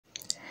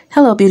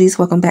Hello beauties,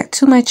 welcome back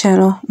to my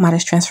channel,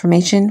 Modest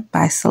Transformation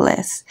by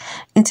Celeste.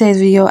 In today's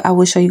video, I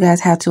will show you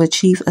guys how to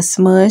achieve a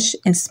smudge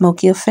and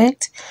smoky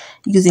effect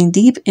using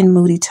deep and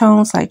moody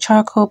tones like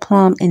charcoal,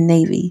 plum, and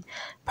navy.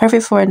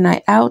 Perfect for a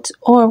night out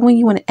or when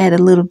you want to add a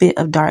little bit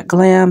of dark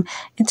glam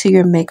into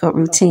your makeup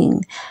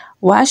routine.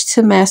 Watch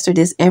to master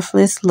this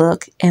effortless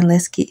look and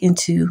let's get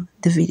into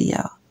the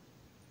video.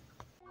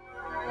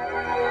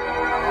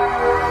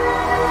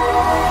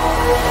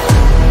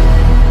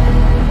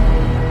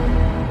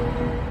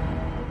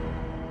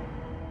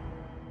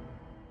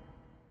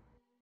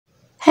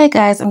 Hey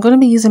guys, I'm going to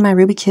be using my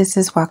Ruby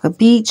Kisses Waka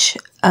Beach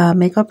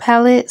makeup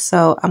palette.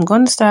 So I'm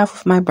going to start off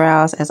with my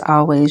brows as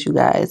always, you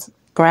guys.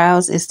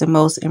 Brows is the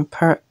most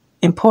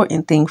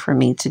important thing for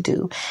me to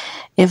do.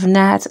 If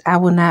not, I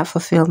will not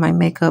fulfill my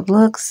makeup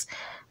looks.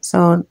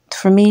 So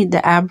for me,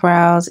 the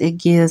eyebrows, it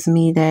gives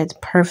me that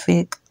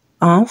perfect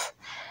oomph,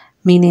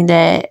 meaning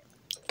that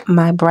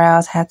my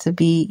brows have to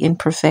be in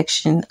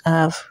perfection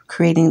of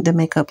creating the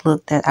makeup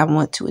look that I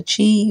want to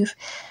achieve.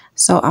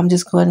 So I'm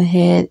just going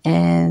ahead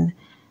and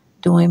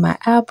doing my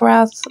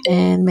eyebrows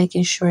and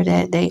making sure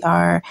that they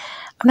are,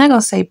 I'm not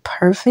going to say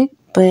perfect,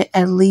 but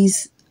at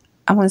least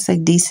I want to say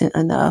decent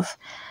enough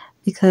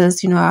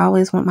because, you know, I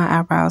always want my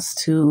eyebrows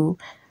to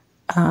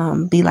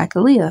be like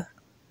Aaliyah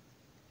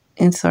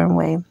in a certain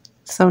way.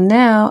 So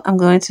now I'm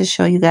going to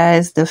show you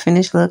guys the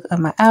finished look of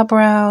my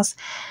eyebrows.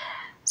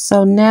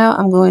 So now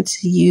I'm going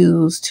to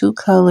use two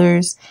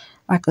colors,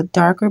 like a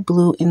darker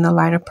blue and a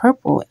lighter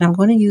purple. And I'm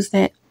going to use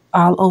that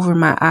all over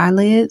my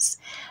eyelids.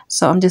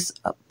 So I'm just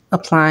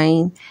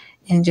applying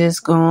and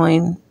just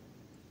going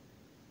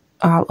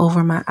all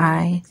over my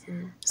eye.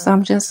 So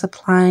I'm just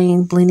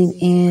applying, blending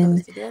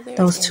in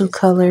those two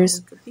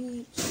colors.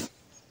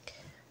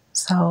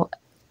 So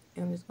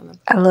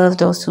I love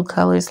those two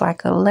colors,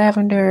 like a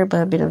lavender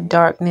but a bit of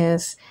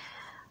darkness.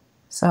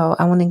 So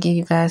I want to give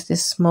you guys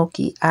this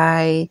smoky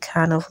eye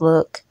kind of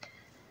look.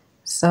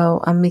 So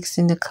I'm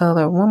mixing the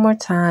color one more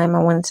time.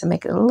 I wanted to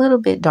make it a little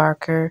bit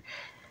darker,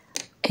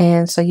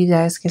 and so you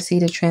guys can see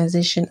the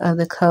transition of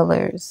the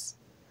colors.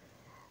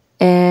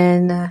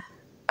 And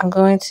I'm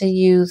going to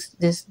use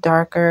this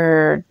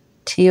darker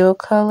teal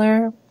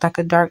color, like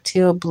a dark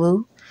teal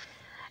blue.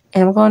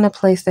 And I'm going to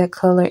place that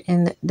color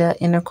in the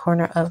inner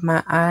corner of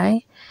my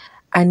eye.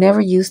 I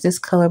never used this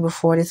color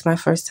before. This is my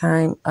first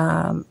time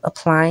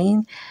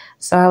applying.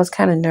 So I was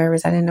kind of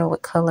nervous. I didn't know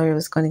what color it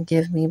was going to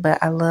give me,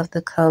 but I love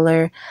the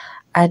color.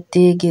 I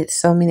did get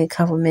so many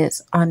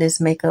compliments on this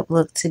makeup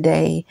look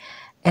today,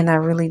 and I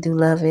really do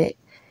love it.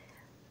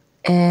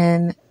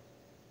 And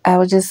I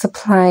was just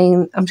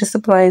applying, I'm just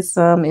applying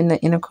some in the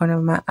inner corner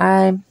of my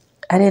eye.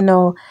 I didn't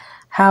know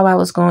how I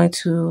was going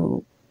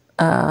to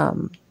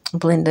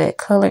blend that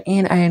color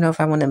in. I didn't know if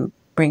I want to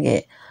bring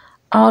it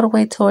all the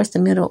way towards the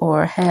middle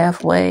or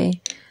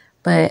halfway,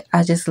 but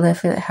I just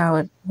left it how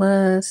it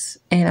was.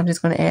 And I'm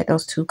just going to add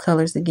those two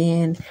colors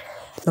again,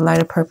 the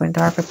lighter purple and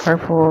darker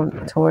purple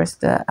towards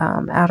the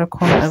outer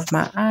corner of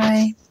my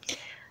eye.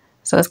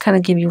 So it's kind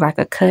of give you like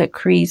a cut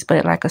crease,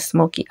 but like a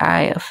smoky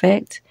eye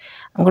effect.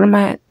 I'm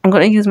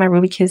gonna use my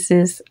Ruby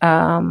Kisses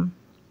eyeliner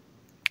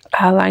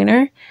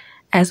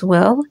as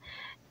well,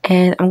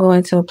 and I'm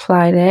going to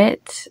apply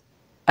that.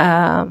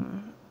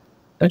 I'm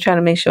trying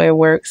to make sure it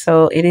works,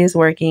 so it is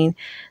working.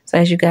 So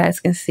as you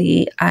guys can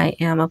see, I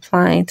am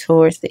applying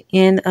towards the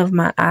end of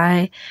my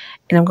eye,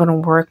 and I'm going to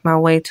work my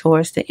way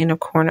towards the inner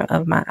corner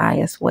of my eye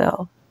as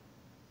well.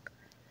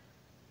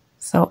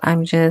 So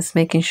I'm just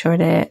making sure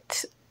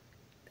that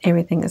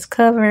everything is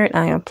covered.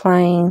 I am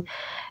applying,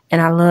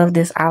 and I love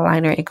this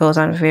eyeliner. It goes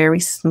on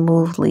very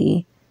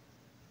smoothly.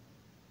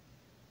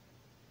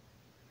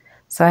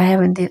 So I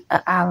haven't did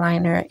an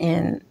eyeliner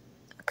in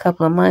a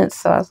couple of months,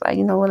 so I was like,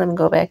 you know what, let me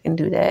go back and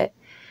do that.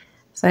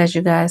 So as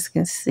you guys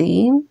can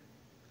see,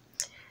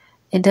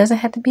 it doesn't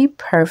have to be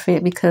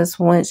perfect because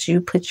once you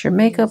put your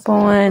makeup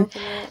on,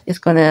 it's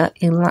going to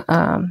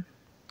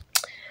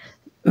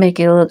make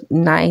it look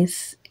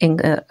nice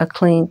and a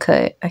clean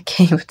cut. I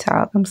can't even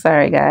talk. I'm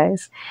sorry,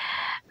 guys.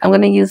 I'm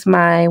going to use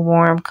my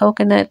warm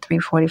coconut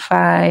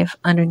 345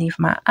 underneath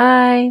my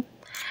eye.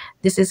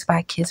 This is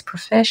by Kids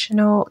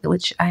Professional,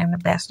 which I am the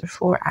ambassador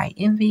for. I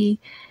Envy.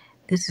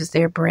 This is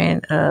their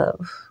brand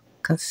of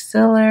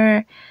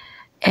concealer.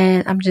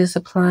 And I'm just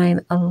applying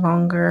a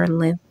longer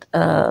length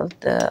of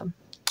the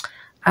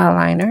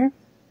eyeliner.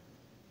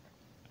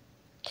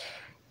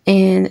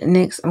 And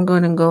next I'm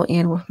going to go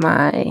in with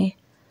my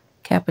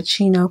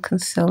Cappuccino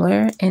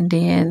concealer. And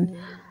then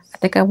I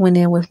think I went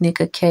in with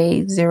Nicka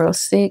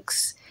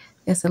K06.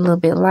 It's a little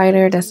bit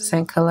lighter. That's the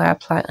same color I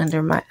apply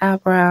under my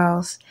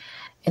eyebrows.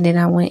 And then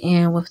I went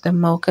in with the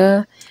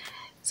Mocha.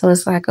 So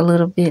it's like a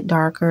little bit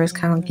darker. It's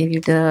kind of give you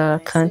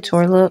the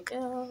contour look.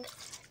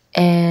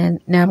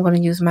 And now I'm going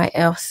to use my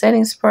e.l.f.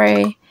 setting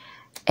spray.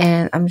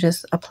 And I'm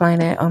just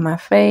applying it on my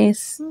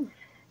face.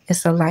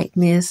 It's a light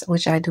mist,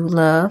 which I do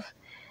love.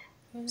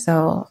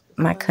 So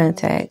my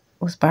contact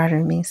was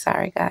bothering me.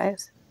 Sorry,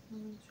 guys.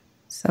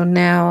 So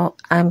now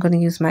I'm going to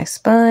use my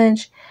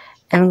sponge.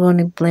 And I'm going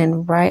to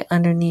blend right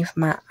underneath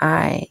my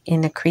eye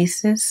in the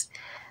creases.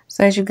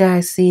 So as you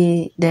guys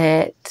see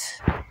that,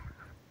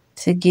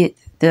 to get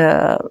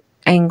the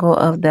angle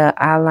of the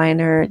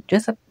eyeliner,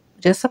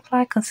 just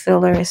apply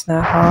concealer. It's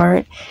not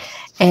hard.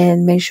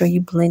 And make sure you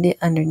blend it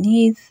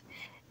underneath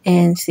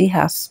and see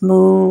how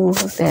smooth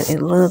that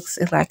it looks.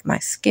 It's like my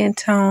skin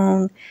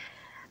tone.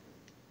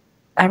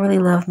 I really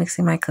love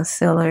mixing my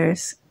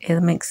concealers.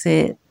 It makes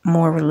it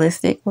more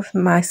realistic with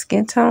my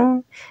skin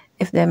tone,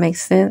 if that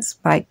makes sense,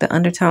 like the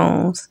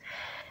undertones.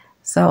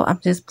 So I'm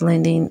just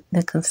blending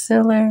the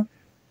concealer.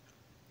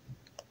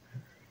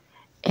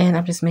 And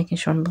I'm just making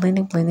sure I'm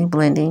blending, blending,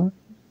 blending.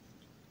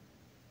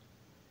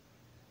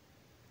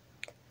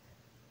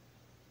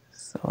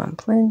 So I'm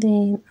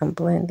blending, I'm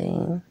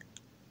blending.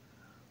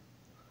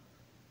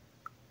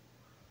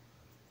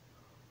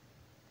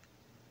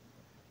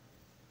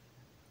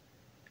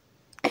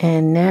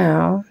 And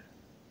now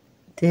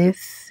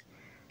this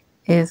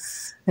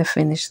is the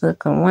finished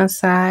look on one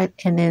side,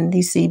 and then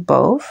you see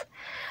both.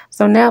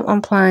 So now I'm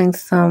applying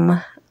some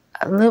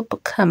lip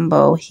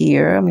combo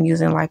here. I'm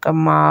using like a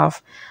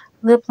mauve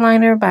lip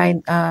liner by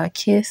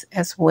Kiss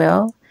as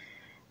well.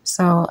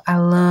 So I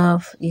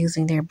love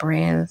using their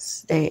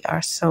brands. They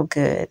are so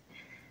good.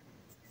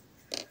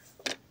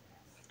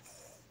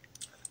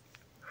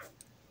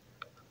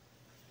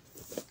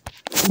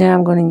 Now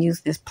I'm going to use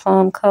this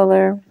Plum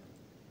color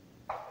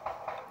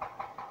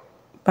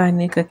by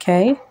Nika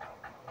K.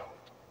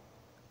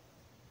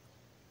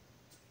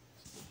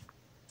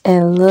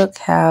 And look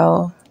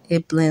how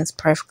it blends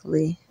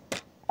perfectly.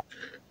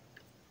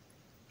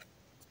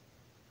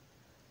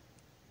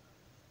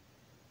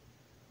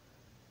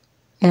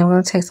 And I'm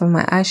going to take some of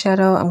my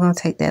eyeshadow. I'm going to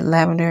take that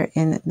lavender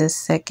in the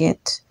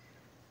second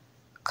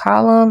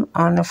column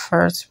on the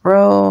first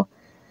row.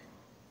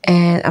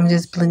 And I'm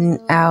just blending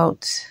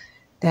out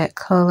that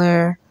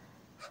color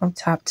from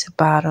top to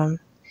bottom.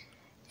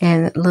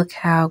 And look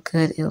how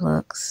good it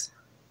looks.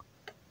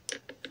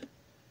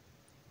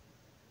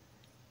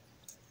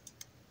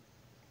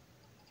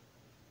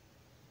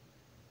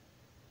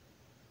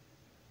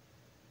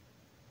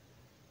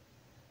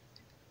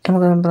 I'm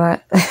going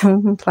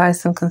to apply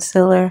some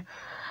concealer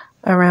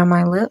around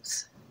my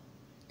lips,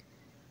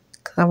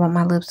 because I want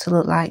my lips to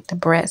look like the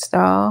Bratz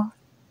doll.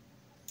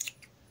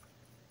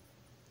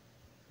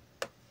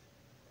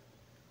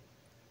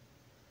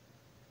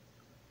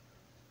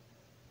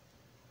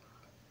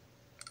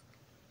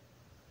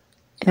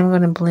 And I'm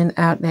going to blend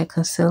out that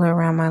concealer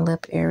around my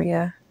lip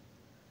area.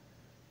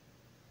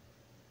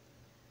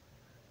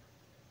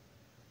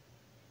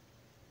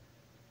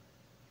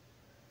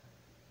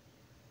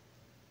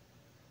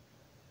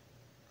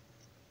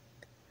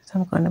 So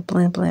I'm going to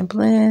blend, blend,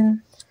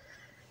 blend.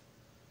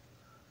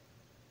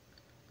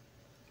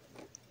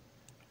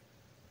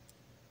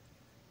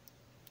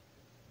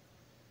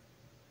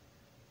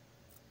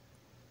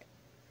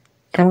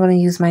 And I'm going to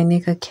use my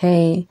Nika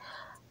K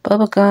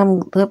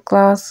Bubblegum Lip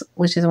Gloss,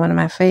 which is one of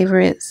my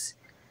favorites.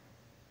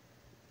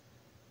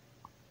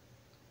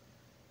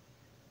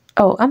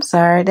 Oh, I'm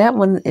sorry. That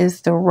one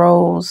is the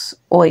Rose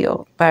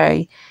Oil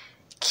by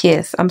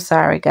Kiss. I'm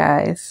sorry,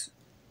 guys.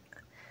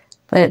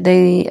 But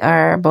they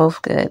are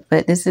both good.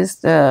 But this is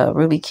the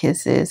Ruby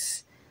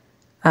Kisses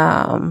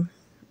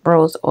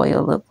Rose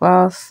Oil Lip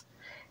Gloss.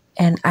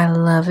 And I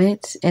love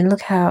it. And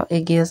look how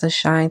it gives a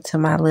shine to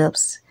my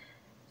lips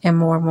and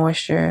more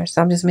moisture.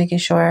 So I'm just making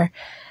sure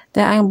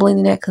that I'm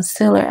blending that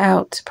concealer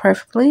out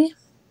perfectly.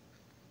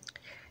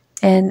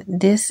 And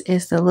this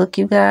is the look,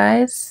 you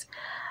guys.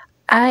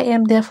 I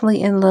am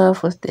definitely in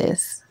love with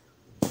this.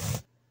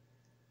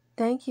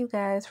 Thank you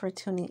guys for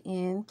tuning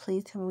in.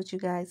 Please tell me what you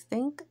guys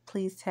think.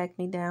 Please tag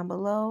me down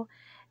below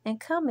and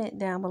comment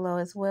down below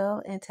as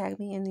well, and tag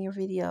me in your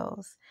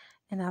videos.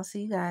 And I'll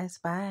see you guys.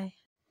 Bye.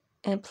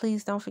 And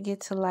please don't forget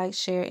to like,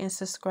 share, and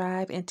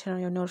subscribe, and turn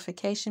on your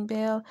notification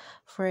bell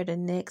for the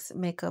next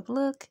makeup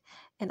look,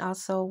 and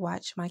also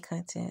watch my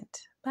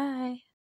content. Bye.